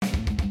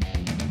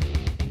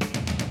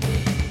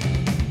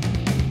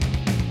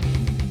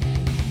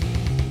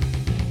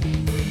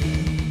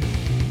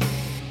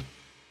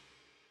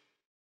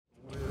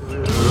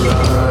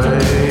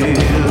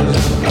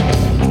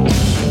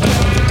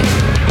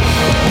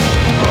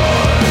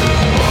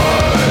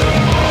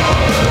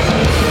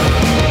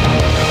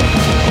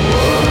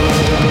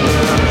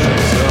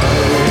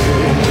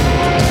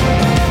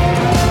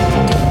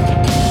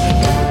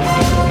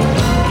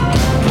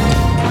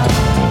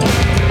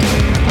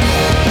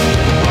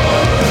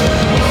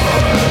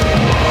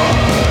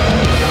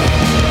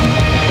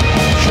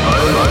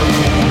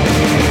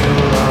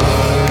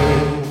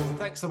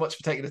much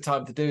for taking the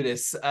time to do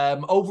this.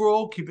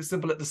 Overall, keep it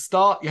simple at the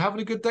start. You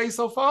having a good day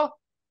so far?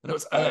 I know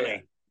it's Yeah.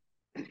 early.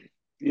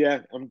 Yeah,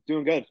 I'm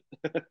doing good.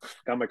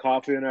 Got my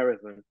coffee and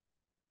everything.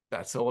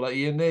 That's all that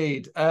you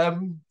need.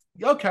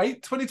 Okay,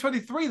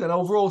 2023 then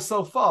overall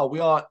so far. We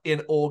are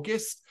in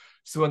August,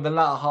 so in the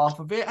latter half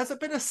of it. Has it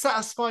been a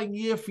satisfying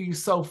year for you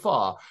so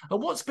far?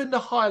 And what's been the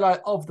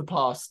highlight of the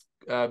past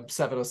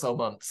 7 or so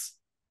months?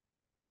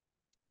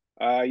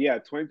 Yeah,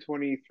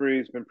 2023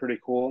 has been pretty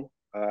cool.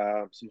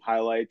 Some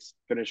highlights: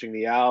 finishing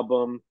the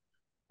album,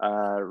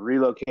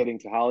 relocating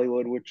to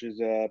Hollywood, which is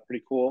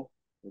pretty cool.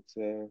 It's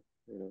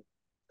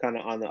kind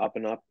of on the up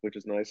and up, which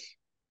is nice.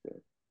 Yeah.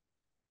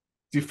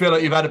 Do you feel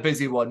like you've had a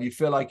busy one? You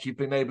feel like you've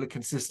been able to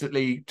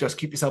consistently just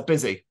keep yourself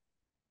busy?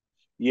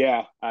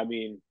 Yeah, I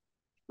mean,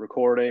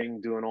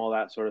 recording, doing all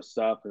that sort of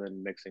stuff, and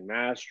then mixing,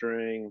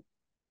 mastering,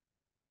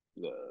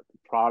 the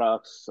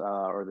products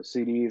or the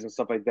CDs and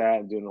stuff like that,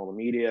 and doing all the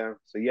media.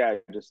 So yeah,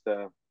 just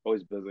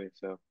always busy.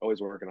 So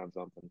always working on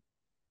something.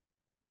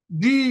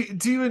 Do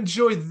you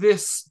enjoy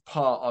this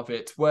part of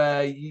it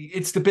where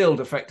it's the build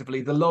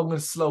effectively, the long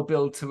and slow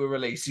build to a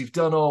release? You've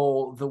done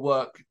all the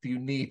work you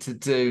need to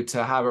do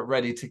to have it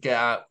ready to get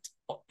out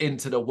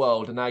into the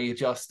world, and now you're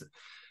just,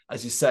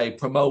 as you say,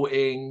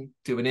 promoting,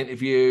 doing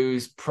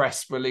interviews,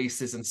 press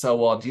releases, and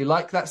so on. Do you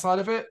like that side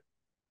of it?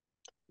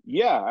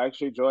 Yeah, I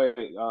actually enjoy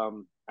it.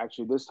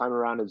 Actually, this time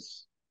around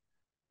is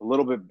a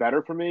little bit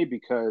better for me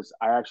because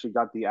I actually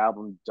got the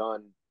album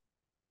done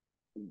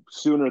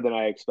sooner than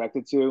I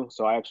expected to.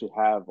 So I actually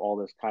have all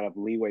this kind of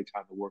leeway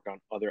time to work on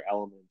other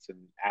elements and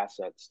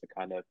assets to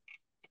kind of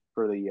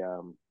for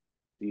the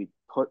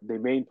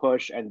main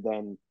push and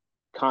then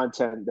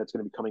content that's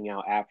going to be coming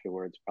out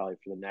afterwards, probably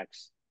for the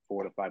next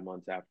 4 to 5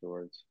 months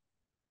afterwards.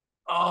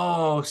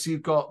 Oh, so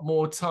you've got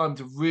more time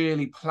to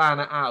really plan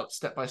it out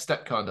step by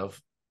step, kind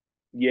of.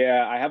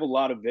 Yeah, I have a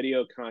lot of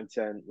video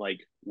content. Like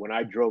when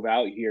I drove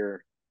out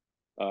here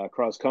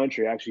cross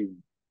country, I actually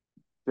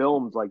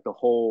filmed like the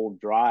whole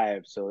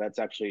drive. So that's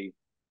actually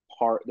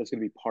that's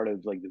going to be part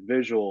of like the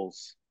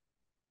visuals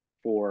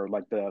for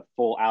like the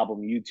full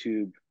album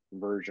YouTube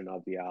version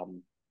of the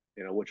album,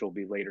 which will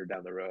be later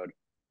down the road.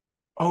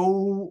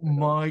 Oh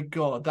my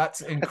God,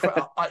 that's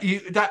incredible. I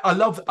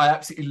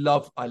absolutely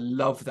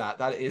love that.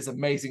 That is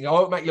amazing. I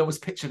won't make you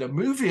almost picture a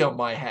movie on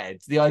my head.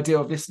 The idea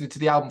of listening to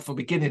the album from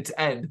beginning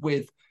to end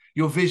with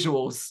your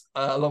visuals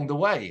along the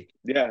way.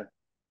 Yeah,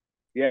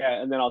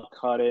 yeah, and then I'll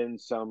cut in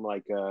some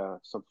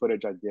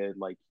footage I did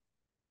like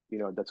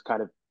that's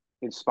kind of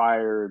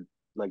inspired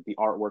like the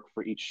artwork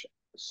for each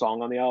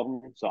song on the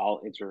album. So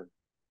I'll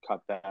intercut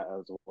that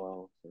as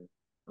well. So.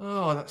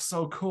 Oh, that's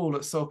so cool.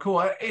 That's so cool.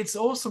 It's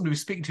awesome to be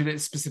speaking to you at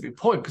this specific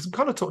point because I'm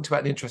kind of talking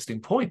about an interesting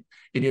point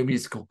in your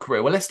musical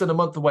career. We're less than a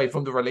month away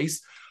from the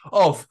release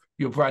of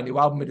your brand new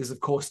album. It is, of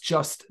course,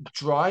 Just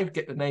Drive.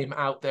 Get the name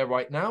out there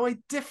right now. A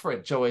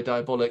different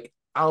JoeyDiabolic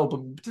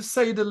album, to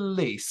say the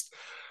least.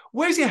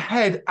 Where's your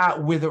head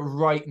at with it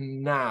right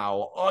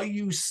now? Are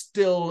you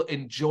still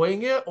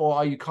enjoying it, or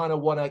are you kind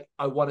of want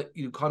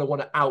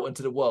to out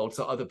into the world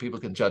so other people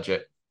can judge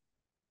it?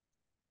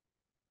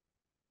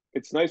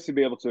 It's nice to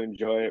be able to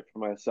enjoy it for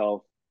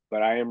myself,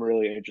 but I am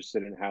really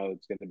interested in how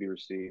it's going to be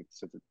received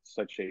since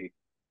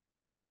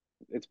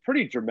it's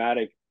pretty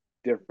dramatic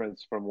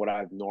difference from what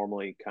I've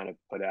normally kind of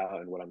put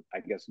out and what I'm, I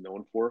guess,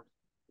 known for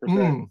per se.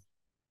 Mm.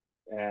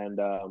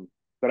 And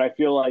but I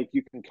feel like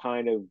you can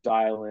kind of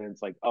dial in.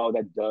 It's like, oh,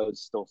 that does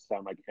still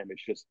sound like him.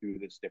 It's just through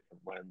this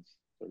different lens,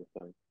 sort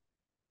of thing.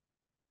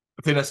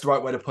 I think that's the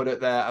right way to put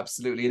it there.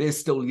 Absolutely. It is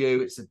still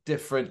you. It's a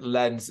different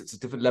lens. It's a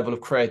different level of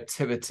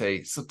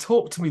creativity. So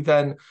talk to me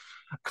then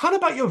kind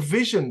of about your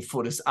vision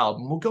for this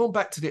album. We're going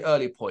back to the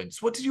early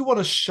points. What did you want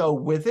to show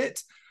with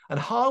it? And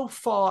how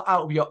far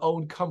out of your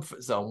own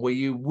comfort zone were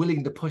you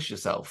willing to push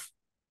yourself?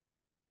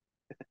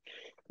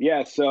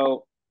 Yeah.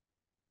 So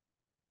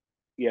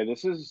yeah,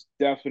 this is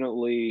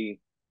definitely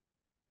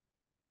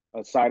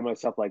a side of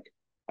myself. Like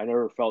I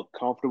never felt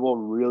comfortable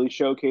really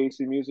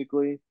showcasing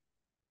musically,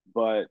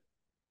 but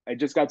I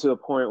just got to a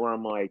point where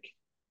I'm like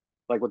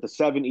with the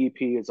 7 EP,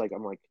 it's like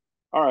I'm like,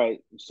 all right,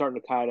 I'm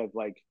starting to kind of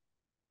like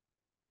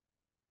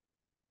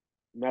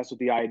mess with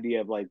the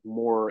idea of like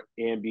more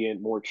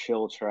ambient, more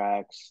chill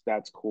tracks.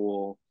 That's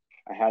cool.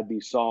 I had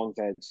these songs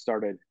that I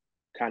started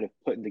kind of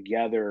putting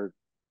together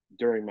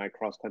during my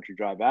cross country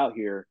drive out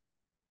here.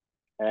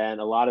 And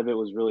a lot of it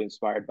was really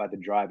inspired by the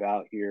drive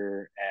out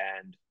here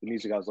and the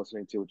music I was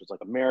listening to, which was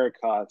like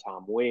America,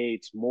 Tom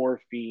Waits,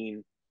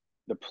 Morphine,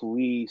 The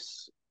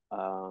Police,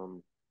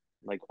 um,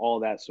 like all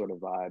that sort of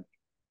vibe.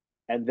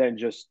 And then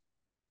just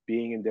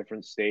being in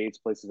different states,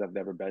 places I've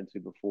never been to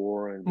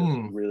before, and just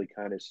Hmm. really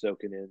kind of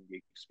soaking in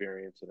the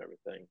experience and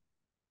everything.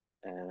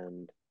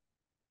 And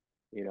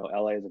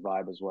LA is a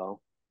vibe as well.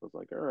 I was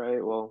like, all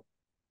right, well,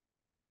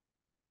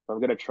 if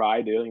I'm gonna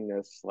try doing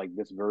this, like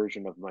this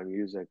version of my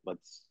music,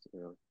 let's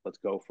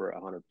go for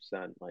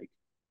 100%. Like,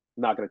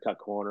 I'm not gonna cut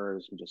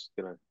corners. I'm just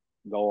gonna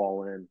go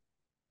all in.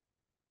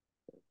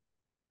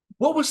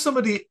 What were some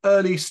of the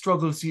early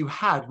struggles you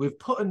had with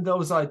putting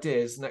those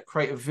ideas and that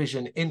creative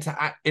vision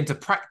into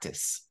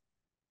practice?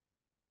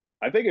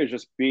 I think it's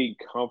just being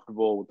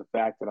comfortable with the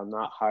fact that I'm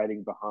not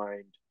hiding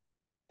behind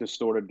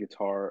distorted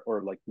guitar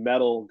or like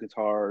metal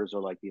guitars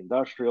or like the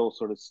industrial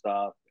sort of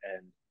stuff,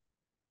 and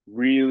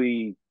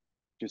really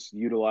just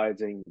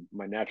utilizing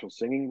my natural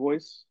singing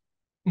voice.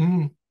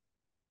 Mm.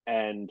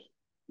 And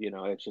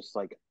it's just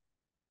like,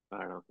 I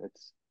don't know,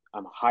 it's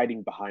I'm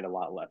hiding behind a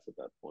lot less at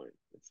that point.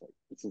 It's like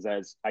this is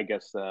as I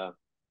guess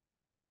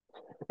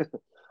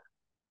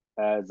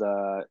as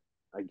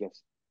I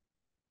guess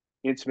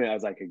intimate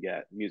as I could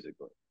get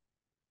musically.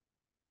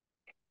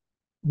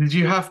 Did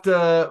you have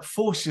to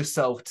force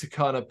yourself to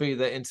kind of be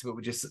that intimate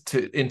with just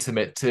to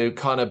intimate to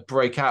kind of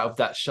break out of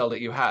that shell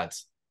that you had?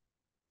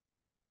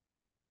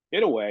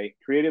 In a way,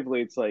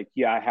 creatively, it's like,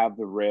 yeah, I have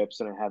the riffs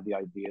and I have the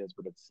ideas,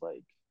 but it's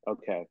like,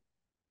 okay,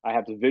 I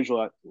have to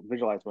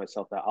visualize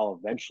myself that I'll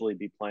eventually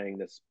be playing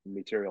this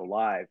material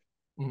live,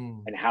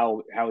 Mm. and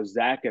how is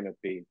that going to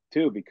be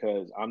too?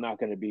 Because I'm not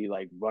going to be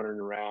like running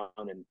around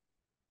and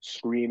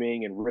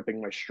screaming and ripping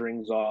my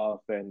strings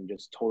off and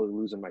just totally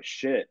losing my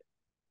shit.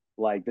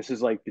 Like this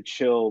is like the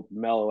chill,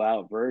 mellow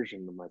out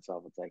version of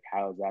myself. It's like,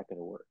 how is that going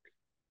to work?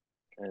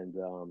 And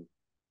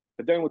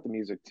but then with the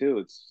music too,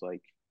 it's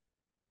like,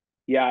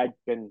 yeah, I'd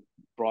been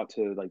brought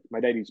to, like, my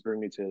dad used to bring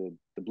me to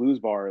the blues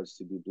bars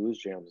to do blues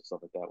jams and stuff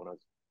like that when I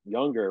was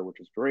younger, which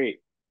was great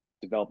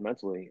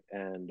developmentally.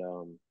 And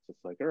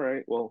it's like, all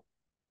right, well,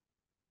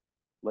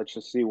 let's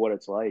just see what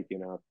it's like.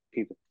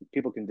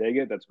 People can dig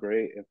it. That's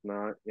great. If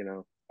not,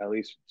 at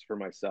least it's for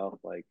myself,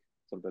 like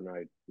something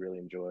I really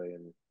enjoy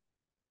and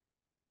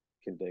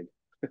can dig.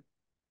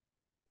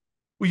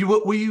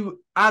 Were you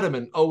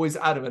adamant, always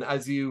adamant,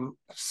 as you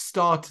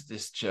started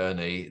this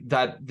journey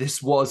that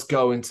this was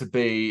going to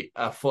be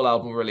a full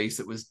album release?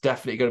 It was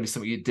definitely going to be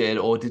something you did,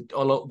 or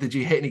did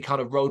you hit any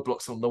kind of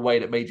roadblocks on the way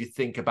that made you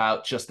think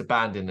about just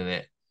abandoning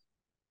it?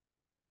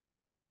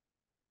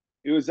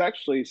 It was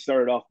actually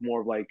started off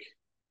more of like,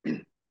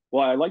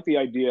 well, I like the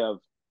idea of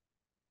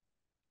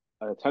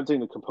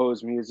attempting to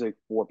compose music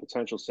for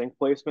potential sync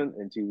placement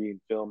in TV and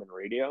film and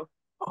radio.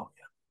 Oh,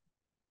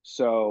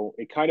 So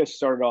it kind of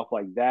started off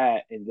like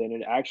that, and then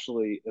it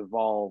actually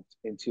evolved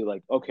into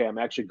like, okay, I'm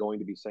actually going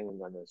to be singing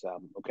on this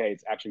album. Okay,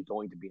 it's actually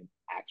going to be an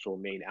actual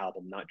main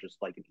album, not just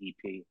like an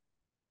EP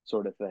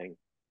sort of thing.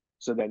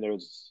 So then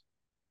there's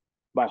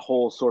my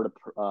whole sort of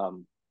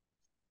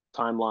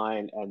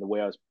timeline, and the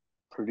way I was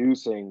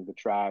producing the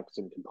tracks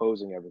and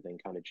composing everything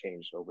kind of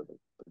changed over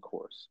the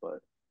course. But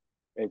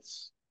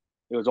it's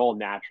it was all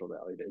natural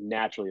though. It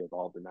naturally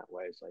evolved in that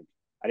way. It's like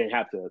I didn't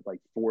have to like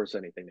force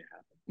anything to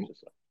happen. yeah. It's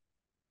just like,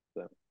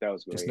 so that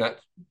was Just great.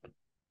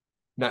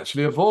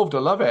 naturally evolved. I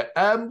love it.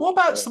 What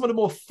about Yeah. some of the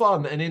more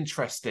fun and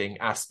interesting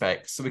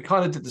aspects? So we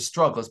kind of did the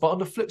struggles, but on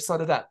the flip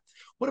side of that,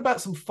 what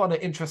about some fun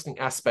and interesting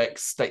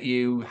aspects that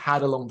you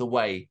had along the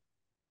way?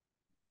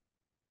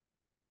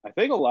 I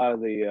think a lot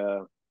of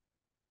the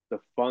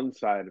fun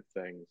side of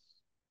things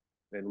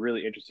and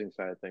really interesting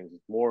side of things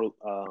is more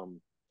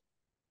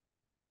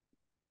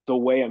the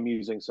way I'm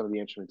using some of the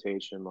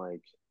instrumentation,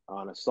 like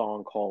on a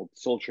song called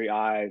Sultry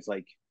Eyes,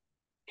 like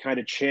kind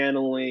of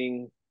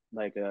channeling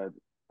like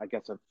I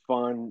guess a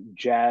fun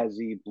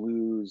jazzy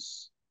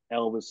blues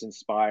Elvis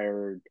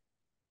inspired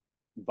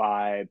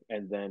vibe,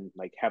 and then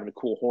like having a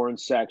cool horn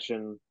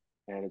section,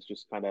 and it's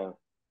just kind of,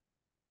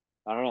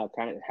 I don't know,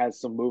 kind of has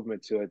some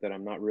movement to it that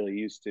I'm not really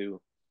used to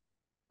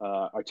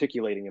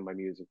articulating in my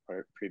music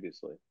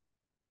previously.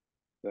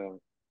 So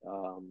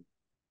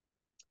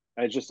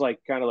I just like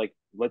kind of like,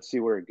 let's see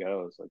where it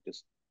goes. Like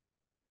just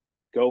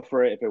go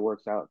for it. If it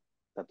works out,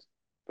 that's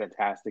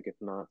fantastic. If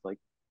not, like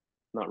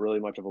not really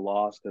much of a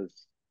loss,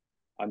 because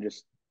I'm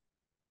just,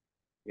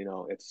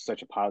 it's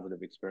such a positive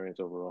experience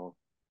overall.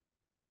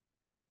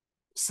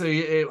 So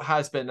it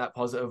has been that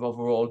positive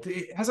overall.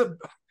 It has a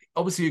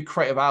obviously your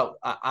creative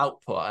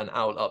output and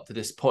out up to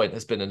this point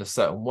has been in a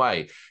certain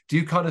way. Do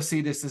you kind of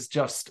see this as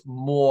just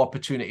more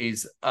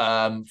opportunities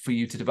for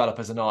you to develop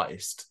as an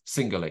artist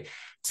singly,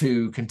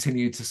 to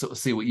continue to sort of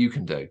see what you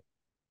can do?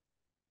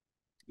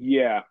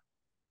 Yeah,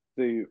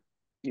 the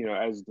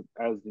as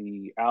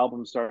the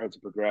album started to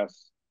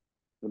progress,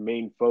 the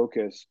main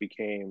focus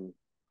became,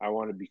 I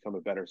want to become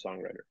a better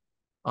songwriter.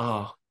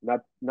 Ah,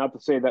 Not to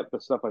say that the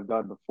stuff I've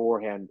done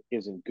beforehand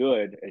isn't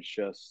good. It's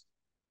just,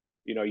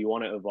 you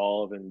want to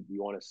evolve and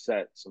you want to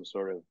set some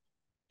sort of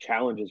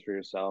challenges for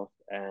yourself.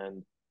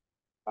 And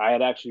I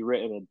had actually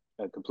written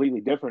a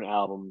completely different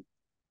album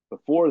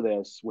before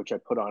this, which I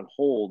put on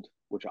hold,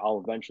 which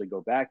I'll eventually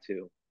go back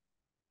to.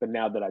 But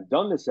now that I've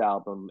done this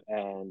album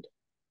and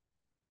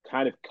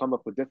kind of come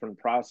up with different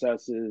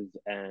processes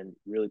and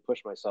really push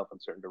myself in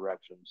certain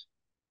directions,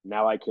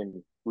 now I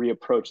can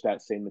reapproach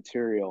that same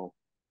material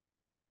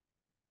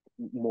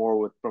more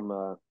with from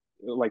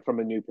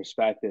a new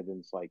perspective. And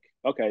it's like,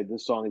 okay,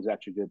 this song is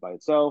actually good by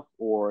itself,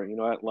 or you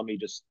know what, let me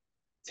just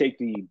take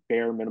the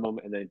bare minimum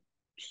and then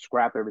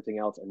scrap everything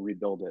else and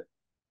rebuild it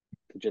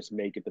to just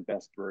make it the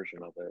best version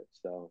of it.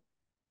 So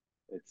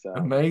it's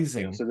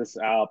amazing. so this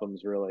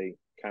album's really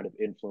kind of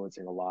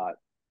influencing a lot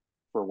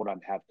for what I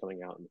have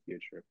coming out in the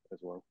future as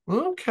well.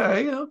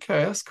 Okay,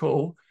 okay, that's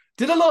cool.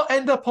 Did a lot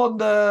end up on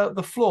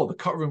the floor, the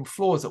cut room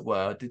floor, as it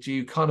were? Did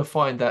you kind of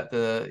find that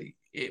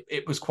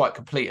it was quite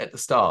complete at the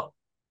start?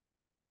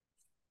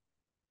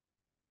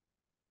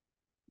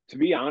 To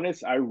be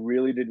honest, I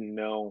really didn't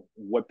know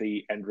what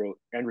the end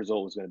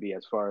result was going to be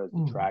as far as the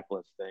Mm, track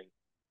list thing.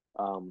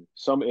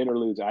 Some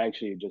interludes I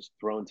actually just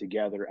thrown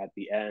together at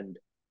the end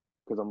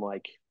because I'm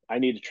like, I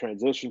need a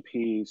transition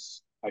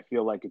piece. I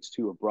feel like it's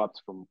too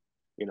abrupt from,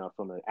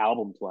 from an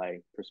album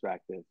play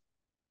perspective.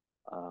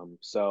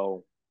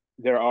 So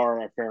there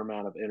are a fair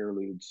amount of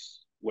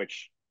interludes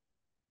which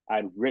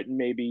I'd written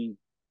maybe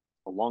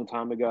a long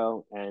time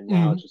ago, and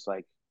now it's mm, just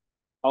like,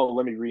 oh,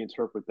 let me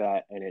reinterpret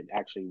that, and it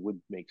actually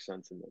would make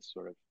sense in this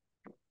sort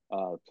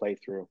of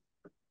playthrough.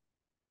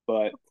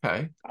 But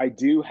okay. I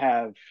do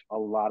have a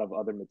lot of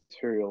other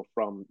material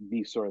from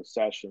these sort of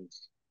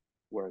sessions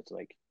where it's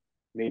like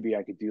maybe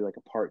I could do like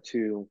a part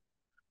two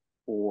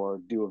or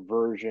do a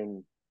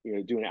version,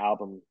 do an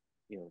album,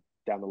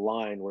 down the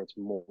line where it's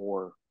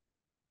more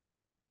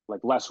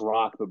like less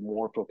rock, but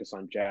more focused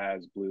on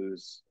jazz,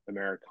 blues,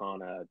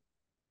 Americana,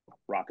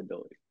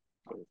 rockabilly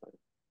sort of thing.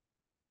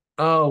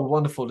 Oh,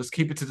 wonderful. Just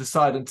keep it to the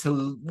side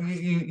until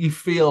you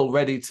feel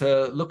ready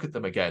to look at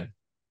them again.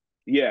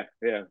 Yeah,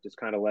 yeah, just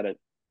kind of let it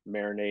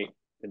marinate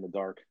in the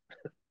dark.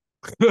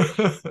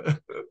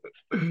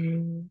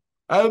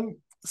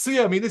 So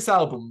yeah, I mean, this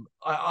album,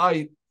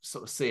 I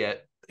sort of see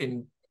it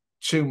in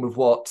tune with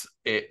what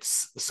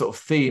its sort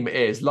of theme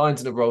is,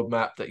 lines in a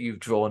roadmap that you've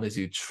drawn as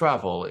you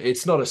travel.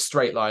 It's not a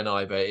straight line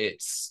either.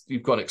 It's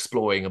you've gone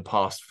exploring and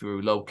passed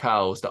through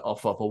locales that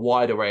offer up a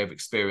wide array of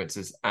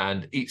experiences,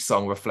 and each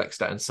song reflects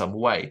that in some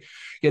way.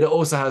 Yet it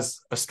also has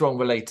a strong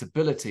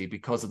relatability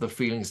because of the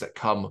feelings that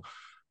come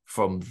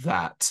from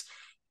that.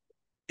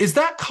 Is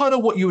that kind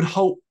of what you would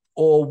hope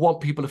or want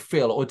people to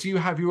feel, or do you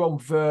have your own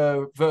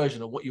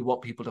version of what you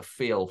want people to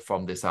feel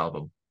from this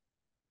album?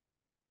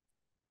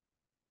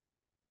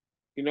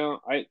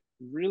 I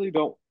really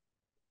don't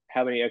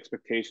have any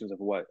expectations of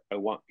what I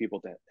want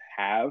people to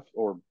have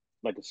or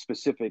like a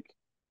specific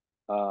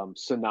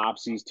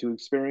synopses to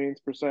experience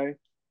per se.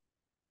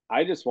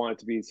 I just want it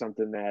to be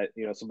something that,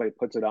 somebody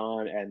puts it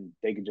on and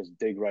they can just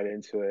dig right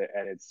into it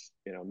and it's,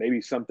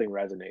 maybe something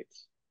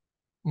resonates,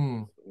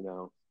 Mm.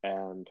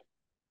 and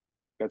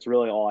that's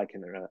really all I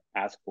can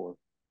ask for.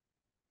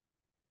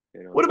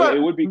 What It about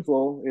would be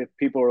cool if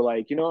people were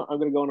like, I'm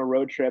going to go on a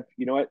road trip.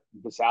 You know what?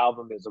 This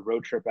album is a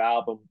road trip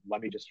album. Let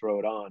me just throw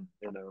it on.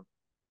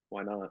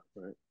 Why not?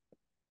 Right.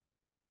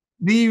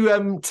 do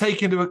you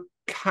take into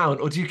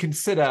account or do you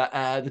consider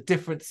the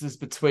differences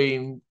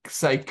between,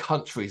 say,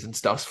 countries and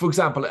stuff? For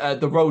example,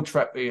 the road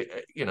trip,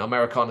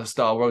 Americana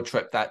style road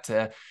trip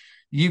that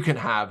you can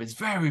have is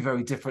very,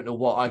 very different to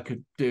what I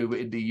could do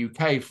in the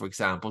UK, for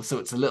example. So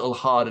it's a little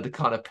harder to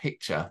kind of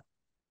picture.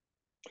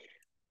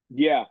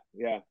 Yeah,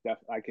 yeah,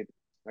 I could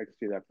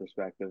see that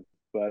perspective.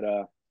 But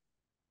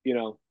you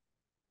know,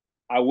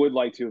 I would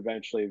like to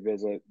eventually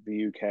visit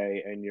the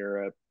UK and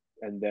Europe,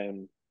 and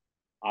then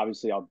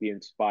obviously I'll be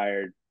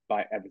inspired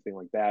by everything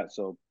like that.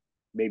 So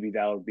maybe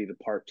that would be the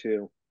part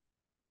two.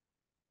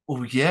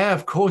 Well, yeah,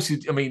 of course.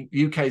 I mean,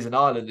 UK is an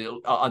island.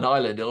 An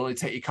island. It'll only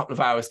take you a couple of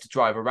hours to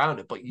drive around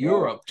it. But Right.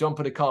 Europe, jump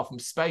in a car from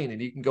Spain,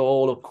 and you can go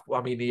all.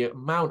 I mean, the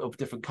amount of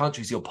different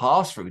countries you'll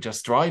pass through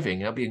just driving,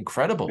 that'd be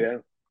incredible. Yeah.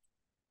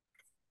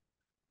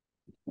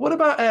 What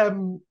about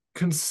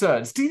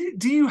concerns? Do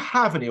you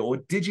have any, or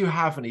did you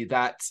have any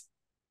that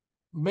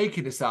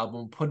making this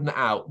album, putting it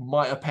out,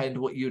 might append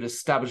what you'd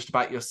established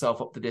about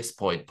yourself up to this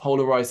point,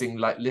 polarizing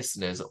like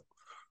listeners,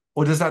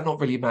 or does that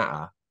not really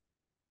matter?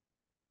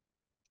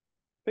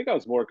 I think I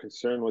was more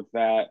concerned with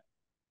that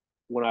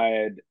when I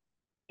had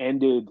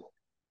ended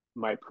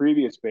my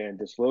previous band,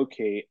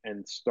 Dislocate,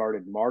 and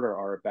started Martyr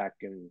Art back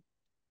in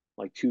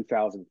like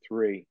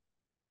 2003.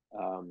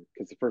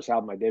 Because the first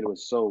album I did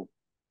was so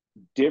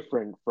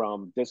different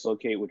from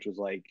Dislocate, which was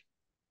like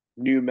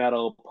new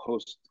metal,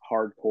 post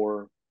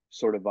hardcore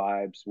sort of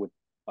vibes with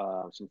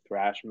some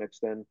thrash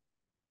mixed in.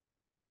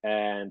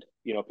 And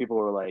people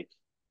were like,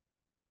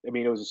 I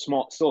mean, it was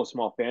still a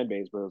small fan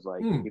base, but it was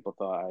like Hmm. people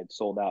thought I'd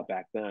sold out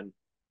back then,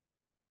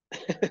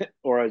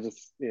 or I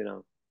just, I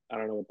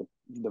don't know what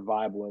the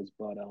vibe was,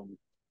 but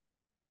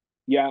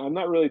yeah, I'm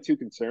not really too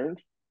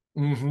concerned.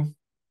 Mm-hmm.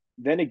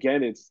 Then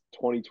again, it's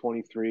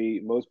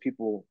 2023. Most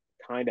people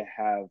kind of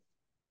have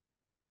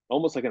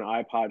almost like an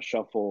iPod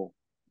shuffle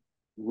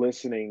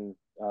listening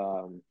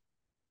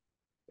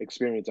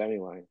experience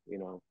anyway.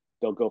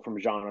 They'll go from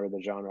genre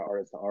to genre,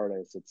 artist to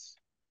artist. It's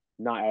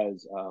not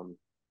as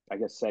I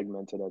guess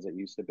segmented as it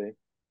used to be,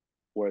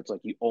 where it's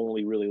like you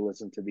only really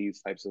listen to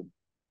these types of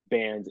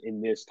bands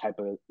in this type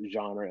of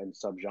genre and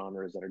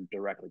subgenres that are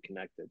directly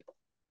connected.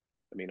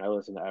 I mean, I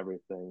listen to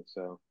everything,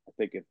 so I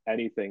think if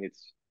anything,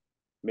 it's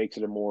makes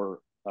it a more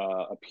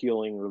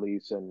appealing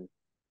release and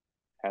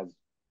has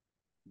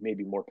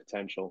maybe more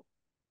potential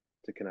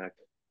to connect.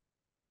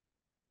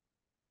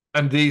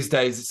 And these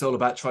days, it's all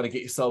about trying to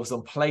get yourselves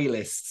on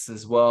playlists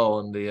as well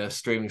on the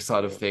streaming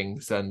side of Yeah.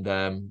 things. And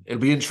it'll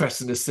be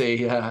interesting to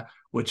see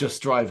where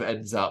Just Drive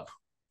ends up.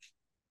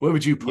 Where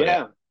would you put it?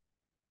 Yeah.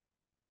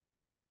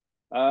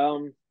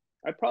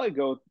 I'd probably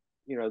go.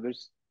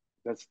 There's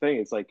that's the thing.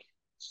 It's like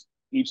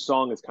each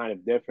song is kind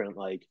of different.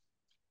 Like,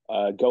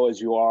 "Go as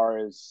You Are"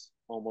 is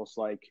almost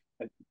like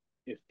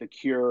if The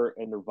Cure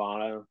and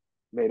Nirvana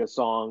made a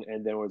song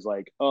and then was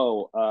like,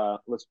 "Oh,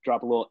 let's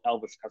drop a little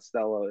Elvis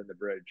Costello in the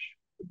bridge,"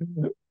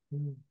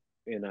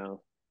 you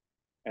know,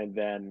 and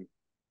then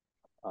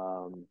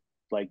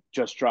like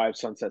 "Just Drive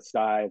Sunset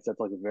Skies." That's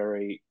like a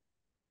very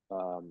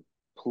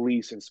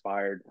police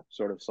inspired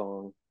sort of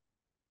song.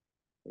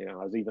 I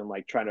was even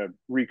like trying to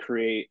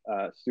recreate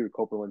Stuart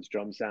Copeland's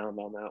drum sound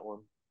on that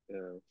one.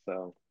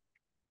 So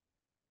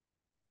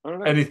I don't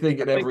know. Anything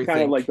I and think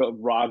kind of everything. like the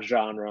rock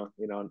genre,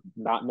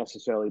 not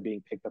necessarily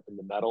being picked up in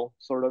the metal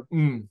sort of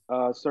Mm.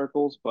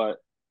 circles, but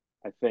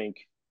I think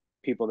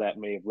people that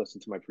may have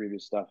listened to my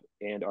previous stuff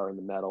and are in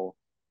the metal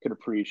could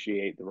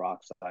appreciate the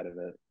rock side of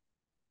it.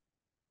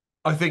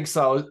 I think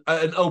so.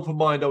 An open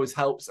mind always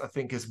helps, I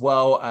think, as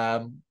well.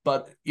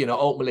 But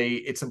ultimately,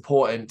 it's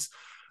important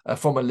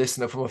from a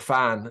listener, from a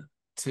fan,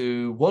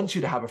 to want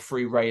you to have a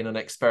free reign on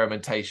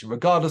experimentation,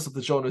 regardless of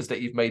the genres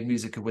that you've made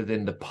music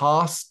within the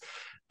past.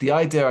 The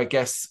idea, I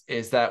guess,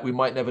 is that we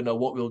might never know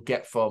what we'll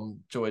get from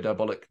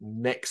JoeyDiabolic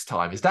next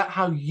time. Is that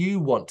how you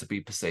want to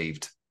be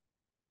perceived?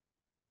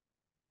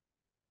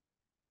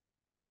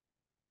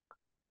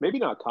 Maybe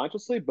not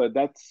consciously, but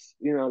that's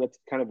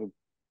kind of a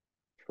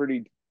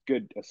pretty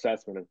good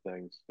assessment of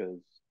things because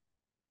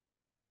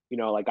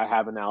like I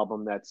have an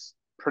album that's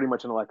pretty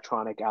much an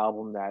electronic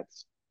album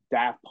that's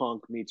Daft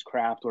Punk meets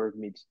Kraftwerk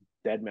meets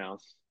Dead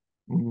Mouse.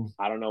 Mm.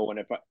 I don't know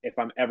if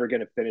I'm ever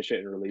going to finish it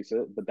and release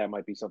it, but that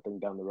might be something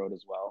down the road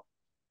as well.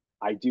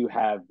 I do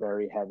have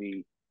very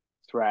heavy,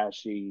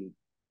 thrashy,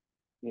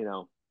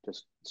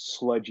 just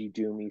sludgy,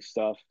 doomy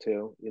stuff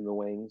too in the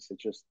wings.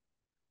 It's just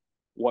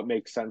what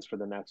makes sense for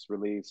the next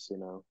release.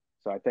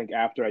 So I think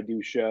after I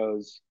do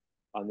shows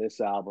on this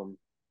album,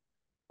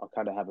 I'll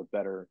kind of have a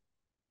better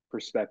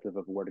perspective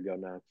of where to go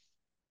next.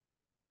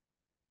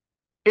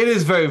 It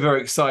is very,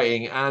 very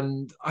exciting.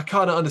 And I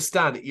kind of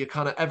understand it. You're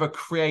kind of ever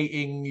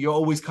creating, you're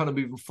always kind of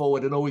moving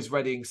forward and always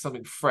readying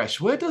something fresh.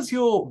 Where does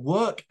your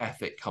work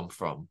ethic come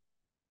from?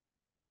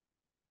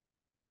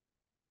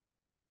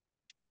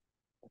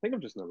 I think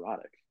I'm just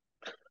neurotic.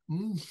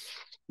 Mm.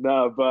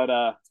 No, but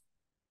I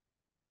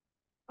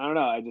don't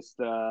know. I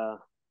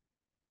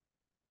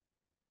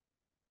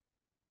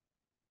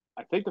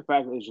think the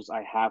fact is just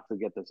I have to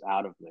get this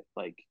out of me.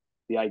 Like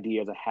the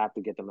ideas, I have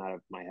to get them out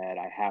of my head.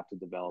 I have to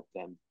develop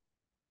them,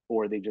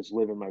 or they just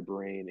live in my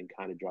brain and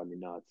kind of drive me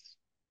nuts.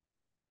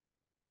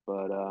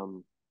 But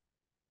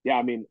yeah,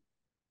 I mean,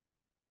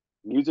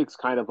 music's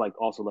kind of like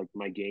also like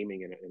my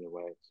gaming in a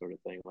way, sort of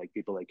thing. Like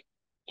people like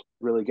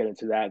really get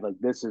into that. Like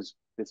this is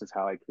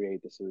how I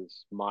create. This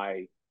is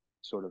my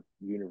sort of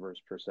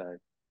universe per se.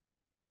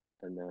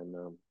 And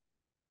then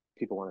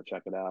people want to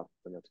check it out,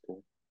 and that's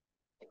cool.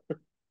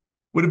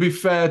 Would it be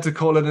fair to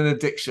call it an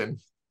addiction?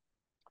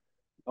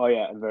 Oh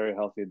yeah, a very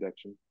healthy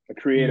addiction, a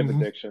creative Mhm.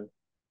 addiction.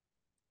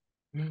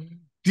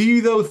 Do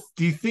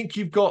you think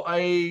you've got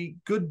a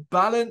good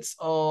balance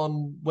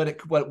on when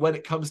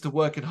it comes to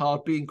working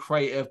hard, being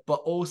creative,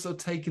 but also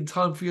taking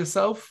time for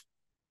yourself?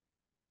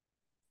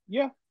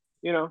 Yeah,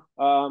 you know,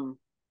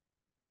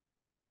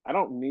 I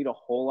don't need a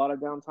whole lot of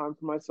downtime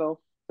for myself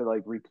to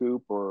like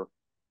recoup or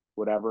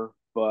whatever.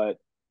 But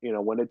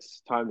when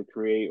it's time to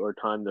create or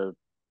time to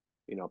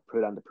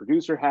put on the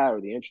producer hat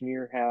or the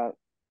engineer hat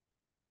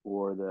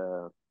or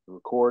the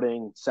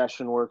recording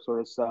session work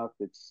sort of stuff,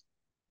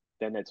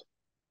 then that's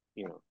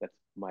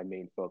my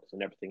main focus,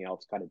 and everything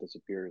else kind of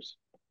disappears.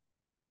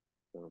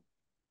 So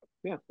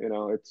yeah,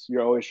 it's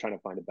you're always trying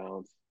to find a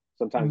balance.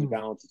 Sometimes the Mm.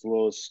 balance is a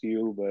little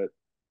askew, but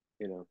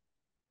you know,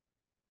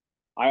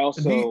 I And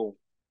do you, also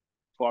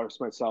force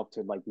myself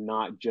to like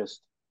not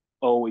just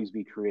always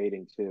be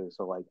creating too.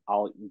 So like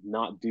I'll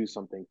not do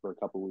something for a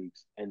couple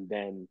weeks and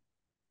then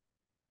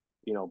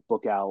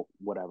book out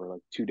whatever,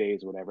 like 2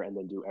 days or whatever, and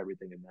then do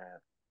everything in that.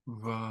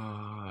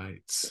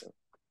 right. So,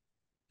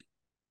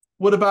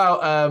 What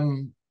about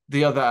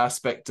the other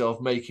aspect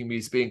of making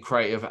music, being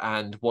creative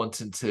and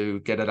wanting to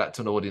get it out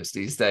to an audience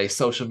these days,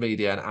 social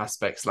media and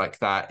aspects like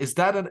that? Is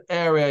that an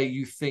area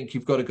you think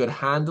you've got a good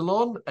handle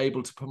on,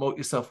 able to promote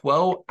yourself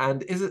well?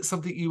 And is it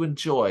something you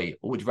enjoy,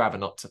 or would you rather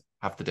not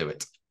have to do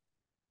it?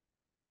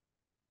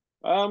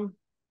 um,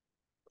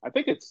 I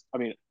think I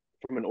mean,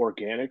 from an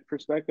organic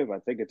perspective, I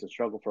think it's a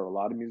struggle for a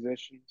lot of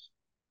musicians.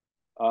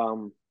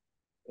 Um,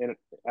 in,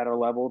 at our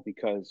level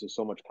because there's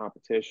so much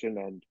competition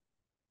and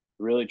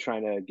really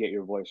trying to get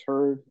your voice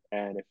heard.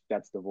 And if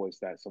that's the voice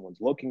that someone's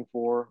looking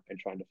for and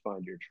trying to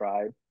find your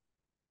tribe.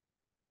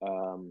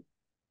 Um,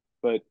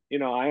 but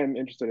I am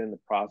interested in the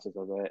process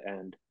of it.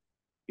 And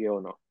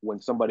when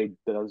somebody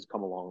does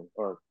come along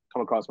or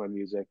come across my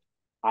music,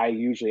 I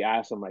usually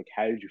ask them like,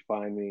 "How did you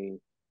find me?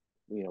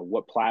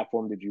 What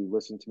platform did you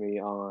listen to me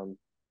on?"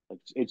 Like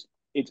it's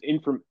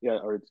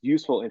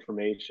useful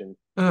information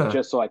Uh,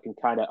 just so I can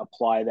kind of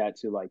apply that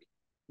to like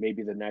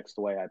maybe the next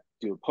way I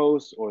do a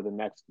post or the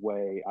next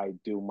way I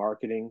do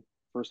marketing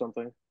for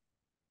something.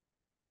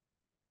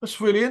 That's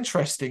really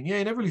interesting. Yeah,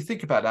 you never really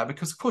think about that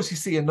because, of course, you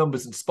see your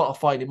numbers in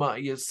Spotify,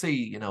 and you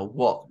see,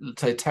 what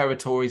say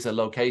territories or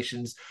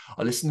locations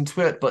are listening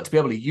to it. But to be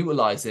able to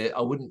utilize it, I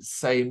wouldn't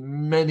say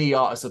many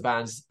artists or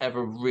bands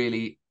ever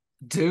really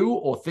do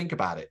or think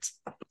about it.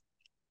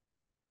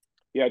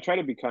 Yeah, I try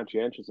to be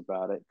conscientious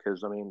about it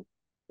because I mean,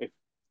 if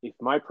if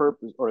my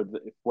purpose or if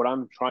what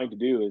I'm trying to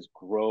do is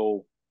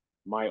grow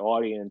my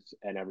audience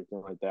and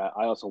everything like that,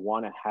 I also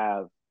want to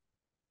have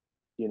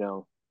you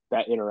know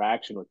that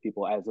interaction with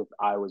people as if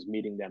I was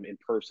meeting them in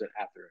person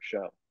after a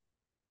show.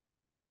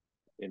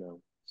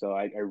 So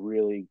I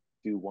really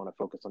do want to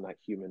focus on that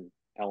human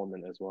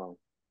element as well.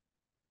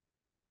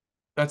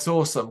 That's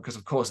awesome because,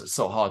 of course, it's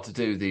so hard to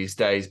do these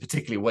days,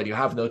 particularly when you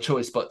have no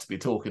choice but to be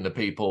talking to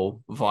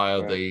people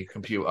via Right. the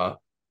computer.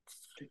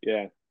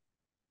 Yeah.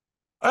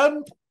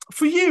 Um,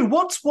 for you,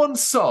 what's one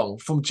song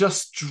from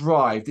Just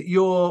Drive that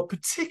you're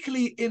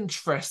particularly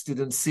interested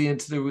in seeing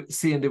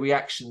the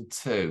reaction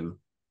to?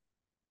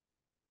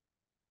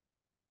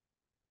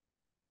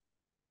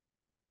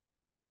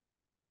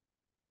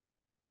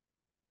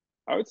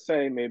 I would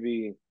say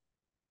maybe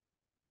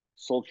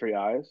Sultry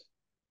Eyes.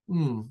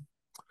 Hmm.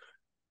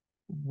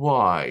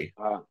 Why?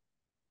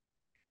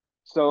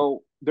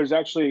 So there's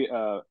actually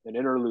an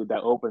interlude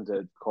that opens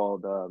it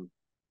called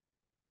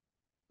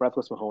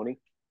Breathless Mahoney,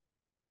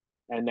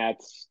 and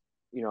that's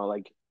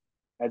like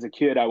as a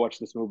kid I watched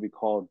this movie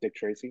called Dick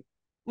Tracy,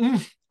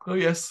 Mm. Oh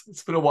yes,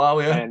 it's been a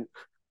while. Yeah. and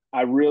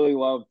I really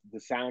loved the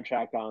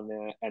soundtrack on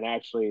that, and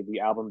actually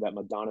the album that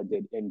Madonna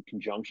did in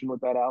conjunction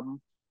with that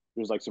album.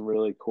 There's like some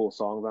really cool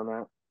songs on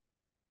that.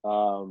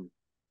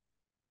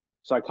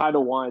 So I kind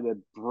of wanted to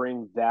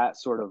bring that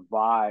sort of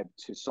vibe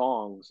to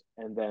songs,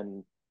 and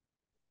then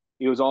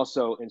it was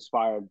also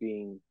inspired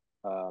being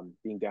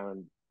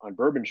down on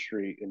Bourbon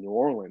Street in New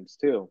Orleans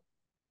too.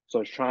 So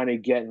I was trying to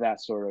get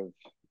that sort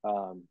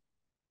of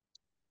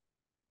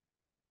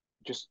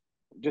just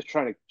just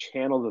trying to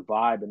channel the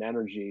vibe and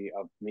energy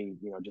of me,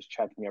 just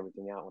checking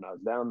everything out when I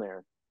was down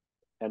there,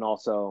 and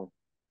also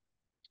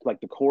like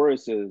the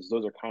choruses,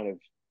 those are kind of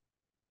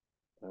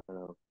I don't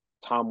know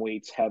Tom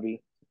Waits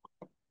heavy,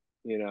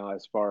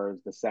 as far as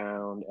the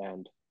sound,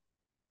 and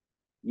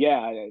yeah,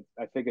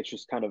 I think it's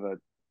just kind of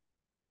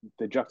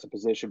the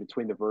juxtaposition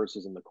between the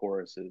verses and the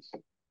choruses,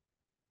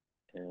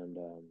 and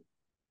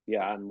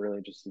yeah, I'm really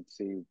interested to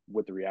see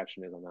what the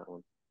reaction is on that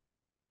one.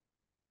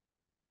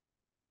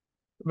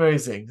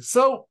 Amazing.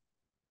 So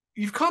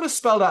you've kind of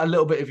spelled out a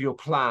little bit of your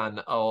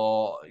plan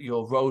or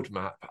your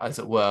roadmap, as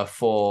it were,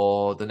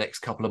 for the next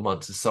couple of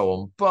months and so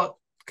on. But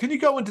can you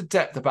go into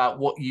depth about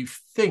what you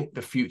think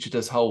the future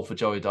does hold for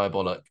Joey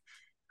Diabolic?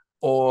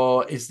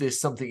 Or is this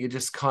something you're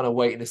just kind of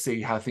waiting to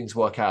see how things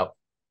work out?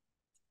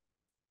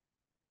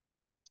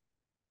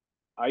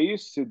 I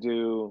used to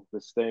do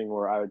this thing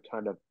where I would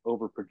kind of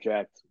over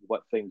project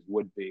what things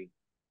would be,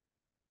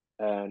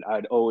 and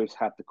I'd always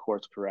have to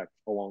course correct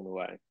along the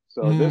way.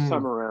 So this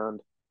time Mm,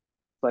 around,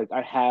 like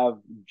I have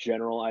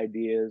general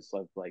ideas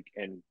of like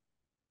and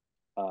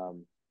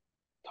um,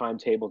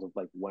 timetables of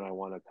like when I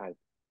want to kind of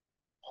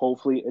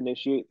hopefully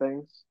initiate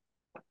things,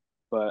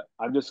 but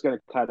I'm just gonna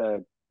kind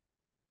of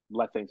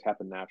let things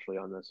happen naturally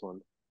on this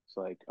one. It's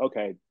like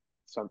okay,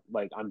 so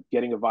like I'm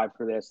getting a vibe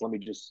for this. Let me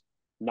just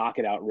knock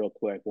it out real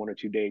quick, 1 or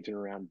 2 days in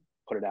around,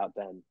 put it out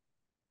then,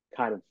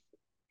 kind of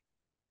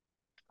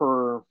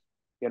per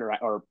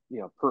interact or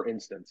per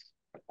instance,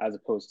 as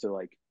opposed to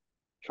like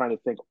trying to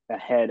think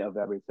ahead of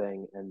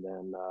everything and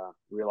then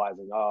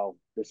realizing, oh,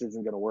 this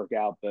isn't going to work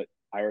out, but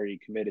I already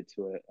committed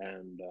to it,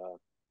 and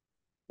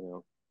you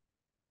know,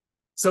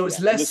 so it's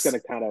yeah, I'm just going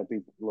less. to kind of be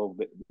a little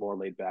bit more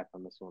laid back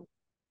on this one.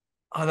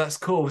 Oh, that's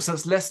cool. So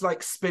it's less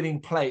like spinning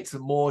plates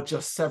and more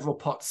just several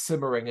pots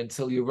simmering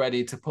until you're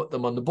ready to put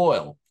them on the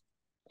boil.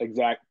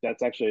 Exact.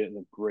 That's actually a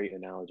great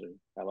analogy.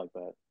 I like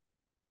that.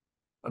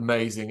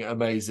 Amazing,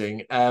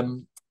 amazing.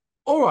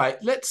 All right,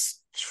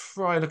 let's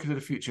try and look into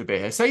the future a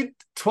bit here. Say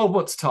 12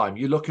 months' time,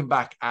 you're looking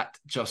back at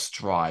Just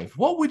Drive.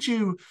 What would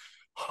you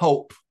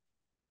hope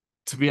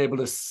to be able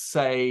to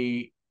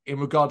say in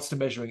regards to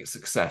measuring its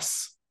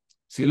success?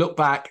 So you look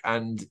back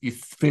and you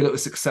feel it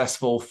was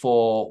successful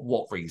for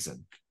what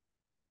reason?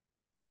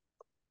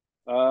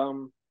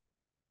 Um,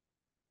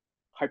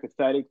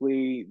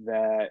 Hypothetically,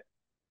 that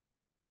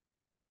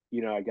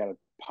I got a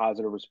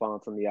positive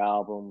response on the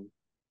album,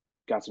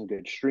 got some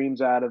good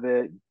streams out of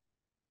it.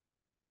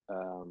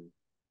 Um,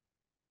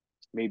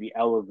 Maybe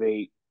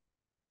elevate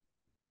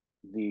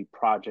the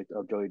project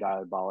of Joey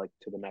Diabolic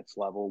to the next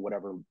level,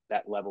 whatever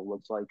that level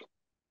looks like,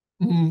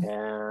 Mm,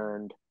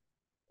 and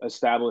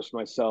establish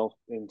myself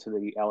into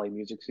the LA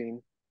music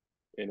scene,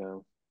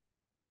 because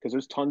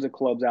there's tons of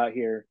clubs out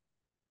here.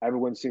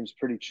 Everyone seems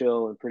pretty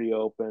chill and pretty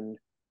open.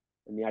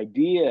 And the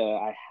idea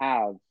I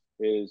have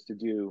is to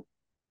do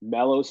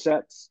mellow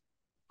sets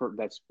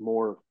that's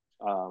more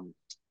um,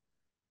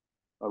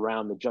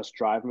 around the Just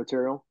Drive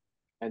material,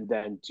 and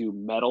then do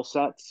metal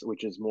sets,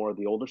 which is more of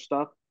the older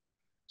stuff.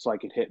 So I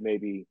could hit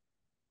maybe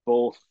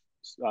both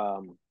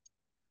um,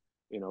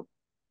 you know,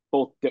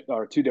 both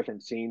or two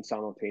different scenes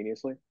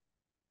simultaneously.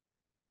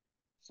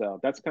 So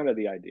that's kind of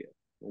the idea.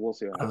 We'll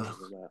see what I happens love,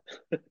 with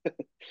that.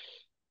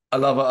 I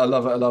love it. I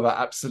love it. I love it.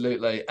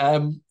 Absolutely.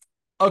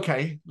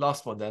 Okay,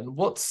 last one then.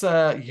 What's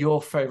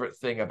your favorite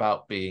thing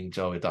about being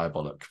Joey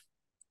Diabolic?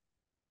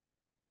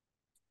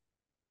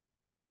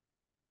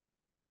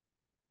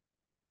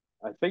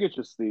 I think it's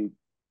just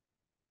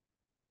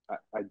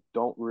I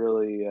don't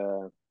really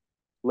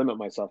limit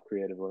myself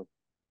creatively.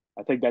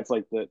 I think that's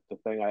like the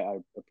thing I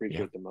Yeah.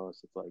 appreciate the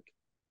most. It's like,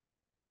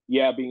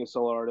 yeah, being a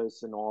solo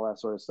artist and all that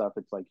sort of stuff,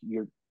 it's like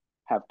you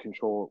have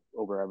control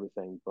over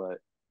everything. But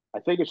I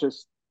think it's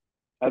just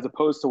as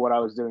opposed to what I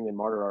was doing in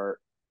Martyr Art,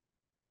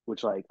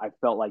 which like I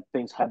felt like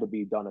things had to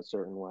be done a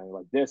certain way.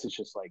 Like this, it's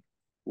just like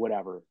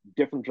whatever,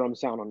 different drum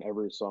sound on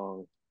every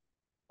song.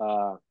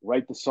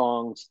 Write the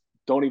songs.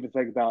 Don't even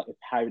think about if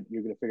how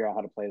you're going to figure out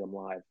how to play them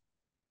live.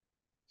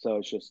 So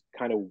it's just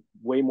kind of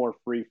way more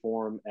free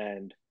form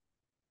and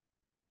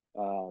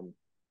um,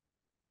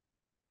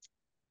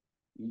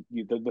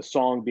 the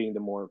song being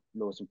the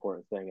most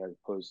important thing as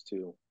opposed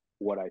to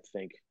what I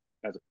think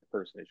as a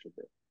person it should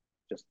be.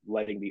 Just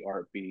letting the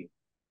art be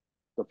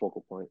the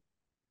focal point.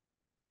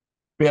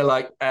 Feel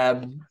like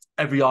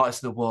every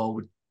artist in the world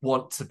would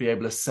want to be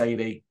able to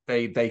say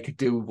they could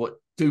do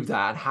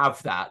that and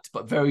have that,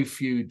 but very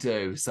few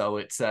do. So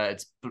it's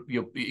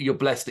you're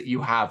blessed that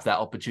you have that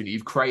opportunity.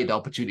 You've created the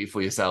opportunity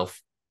for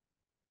yourself.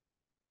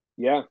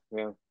 Yeah,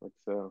 yeah,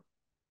 it's a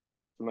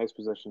nice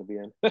position to be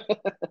in.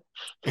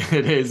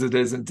 It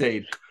is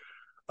indeed.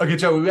 Okay,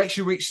 Joe, we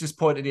actually reached this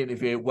point in the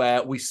interview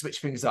where we switch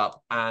things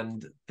up,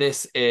 and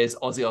this is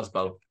Ozzy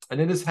Osbourne. And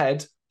in his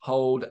head,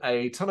 hold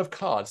a ton of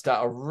cards that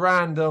are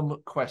random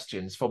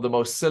questions from the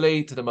most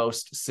silly to the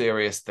most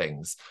serious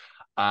things.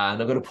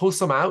 And I'm going to pull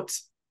some out,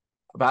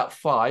 about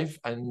five,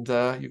 and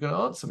you're going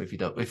to answer them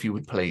if you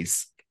would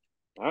please.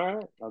 All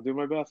right, I'll do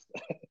my best.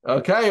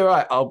 Okay, all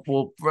right.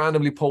 We'll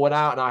randomly pull one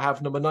out, and I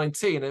have number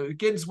 19. And it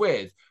begins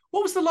with,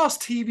 what was the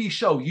last TV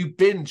show you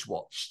binge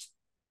watched?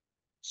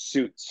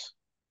 Suits.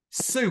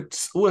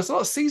 Suits. Oh, there's a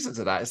lot of seasons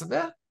of that, isn't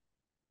there?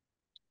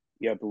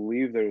 Yeah, I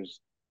believe there's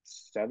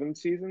 7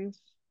 seasons,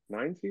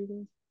 9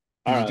 seasons.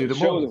 Did I you don't know. do The them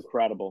show was all?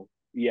 incredible.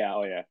 Yeah,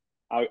 oh yeah.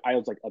 I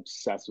was like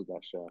obsessed with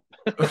that show.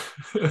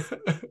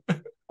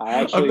 I I'm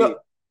actually not.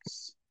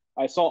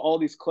 I saw all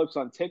these clips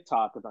on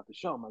TikTok about the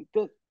show. I'm like,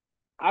 this,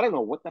 I don't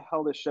know what the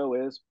hell this show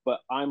is, but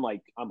I'm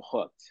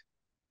hooked.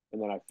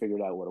 And then I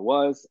figured out what it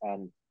was,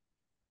 and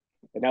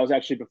that was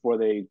actually before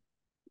they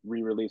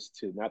re-released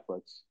to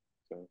Netflix.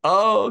 So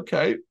Oh,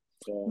 okay.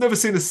 yeah, Never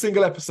seen a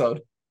single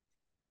episode.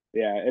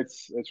 yeah,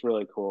 it's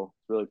really cool.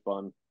 It's really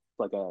fun. It's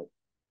like a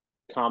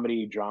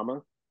comedy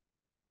drama.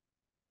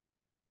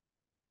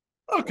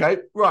 Okay,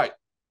 right.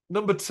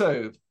 Number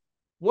two.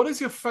 What is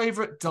your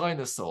favorite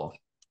dinosaur?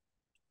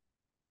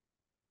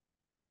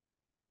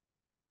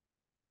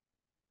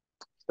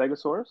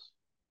 Stegosaurus.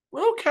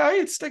 Okay,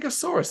 it's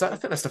Stegosaurus. I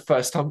think that's the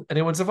first time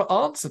anyone's ever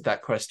answered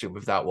that question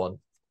with that one.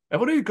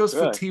 Everyone who goes for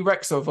Really? T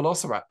Rex or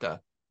Velociraptor.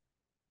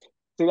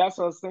 See, that's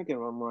what I was thinking.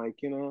 I'm like,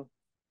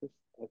 just,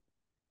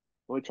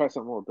 let me try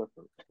something a little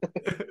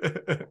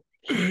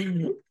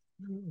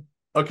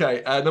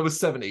Okay, number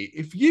 70.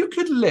 If you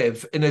could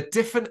live in a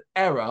different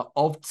era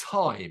of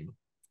time,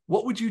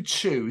 what would you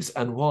choose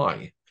and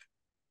why?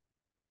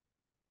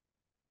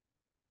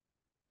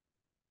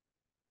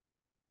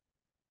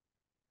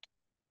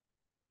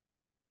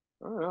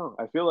 different. I don't know.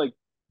 I feel like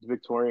the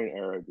Victorian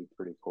era would be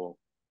pretty cool,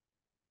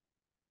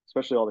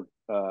 especially all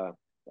the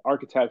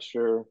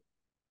architecture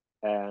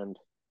and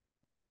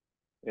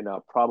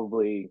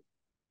probably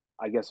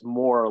I guess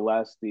more or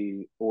less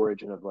the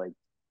origin of like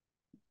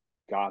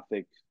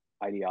Gothic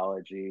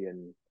ideology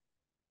and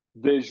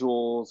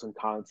visuals and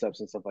concepts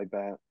and stuff like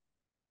that.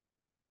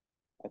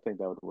 I think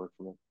that would work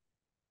for me.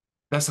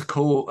 That's a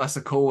cool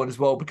one as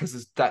well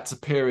because that's a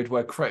period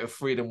where creative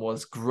freedom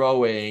was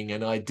growing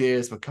and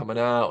ideas were coming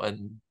out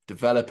and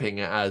developing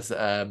as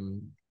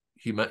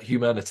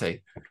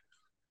humanity.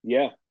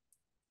 Yeah.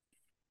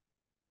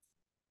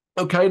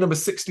 Okay, number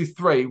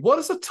 63. What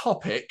is a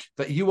topic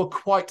that you were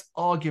quite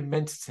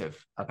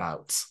argumentative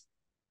about?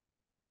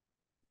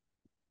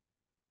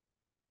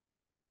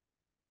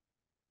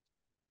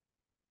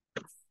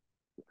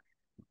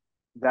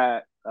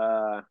 That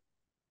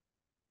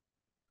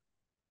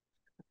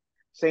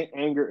Saint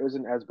Anger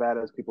isn't as bad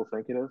as people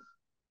think it is.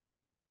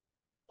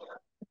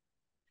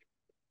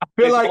 I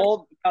feel It's like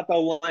all about the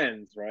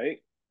lens, right?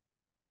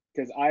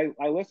 Because I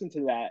listened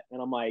to that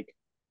and I'm like,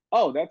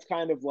 oh, that's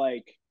kind of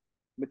like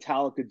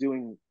Metallica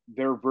doing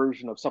their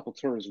version of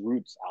Sepultura's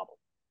Roots album.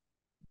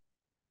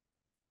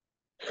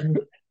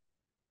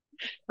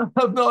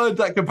 I've not heard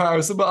that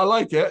comparison, but I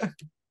like it.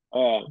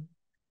 Uh,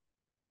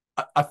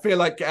 I feel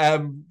like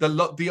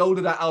the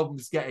older that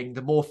album's getting,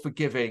 the more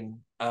forgiving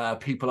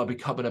people are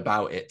becoming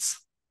about it.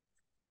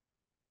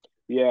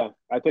 yeah,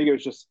 I think it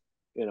was just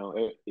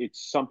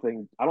it's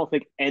something. I don't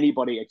think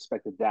anybody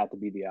expected that to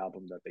be the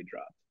album that they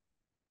dropped.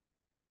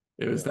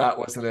 It was So that,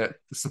 wasn't it?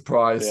 The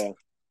surprise. yeah,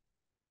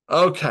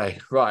 Okay,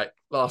 right.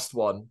 Last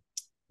one.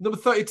 Number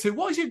 32.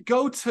 What is your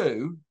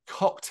go-to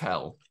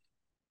cocktail?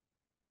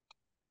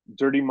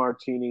 dirty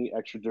martini,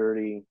 extra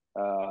dirty,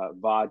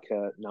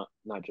 vodka, not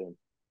gin.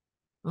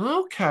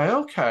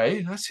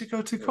 Okay. That's your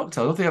go-to Yeah,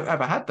 cocktail. I don't think I've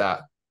ever had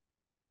that.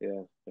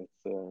 yeah,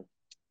 it's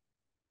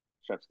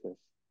chef's kiss.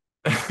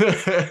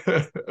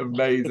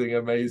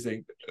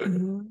 Amazing.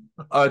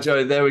 Oh,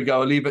 Joey, there we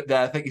go. I'll leave it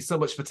there. Thank you so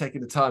much for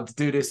taking the time to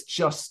do this.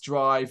 Just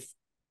Drive.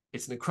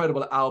 It's an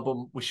incredible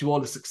album. Wish you all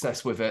the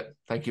success with it.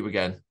 Thank you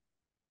again.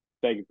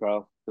 Thank you,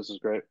 Carl. This is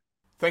great.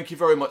 Thank you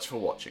very much for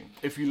watching.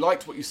 If you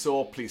liked what you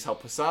saw, please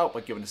help us out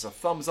by giving us a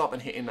thumbs up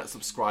and hitting that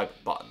subscribe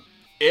button.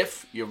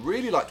 If you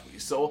really liked what you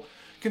saw,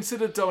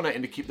 consider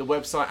donating to keep the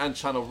website and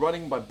channel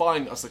running by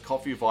buying us a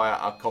coffee via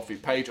our coffee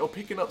page or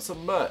picking up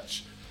some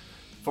merch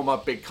from our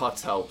Big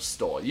Cartel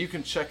store. You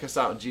can check us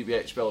out on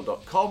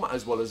gbhbl.com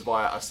as well as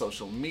via our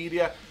social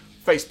media,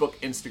 Facebook,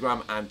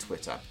 Instagram and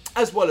Twitter,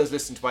 as well as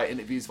listen to our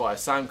interviews via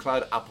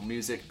SoundCloud, Apple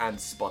Music and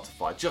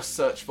Spotify. Just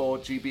search for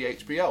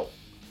GBHBL.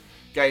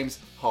 Games,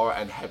 horror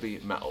and heavy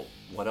metal.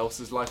 What else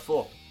is life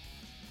for?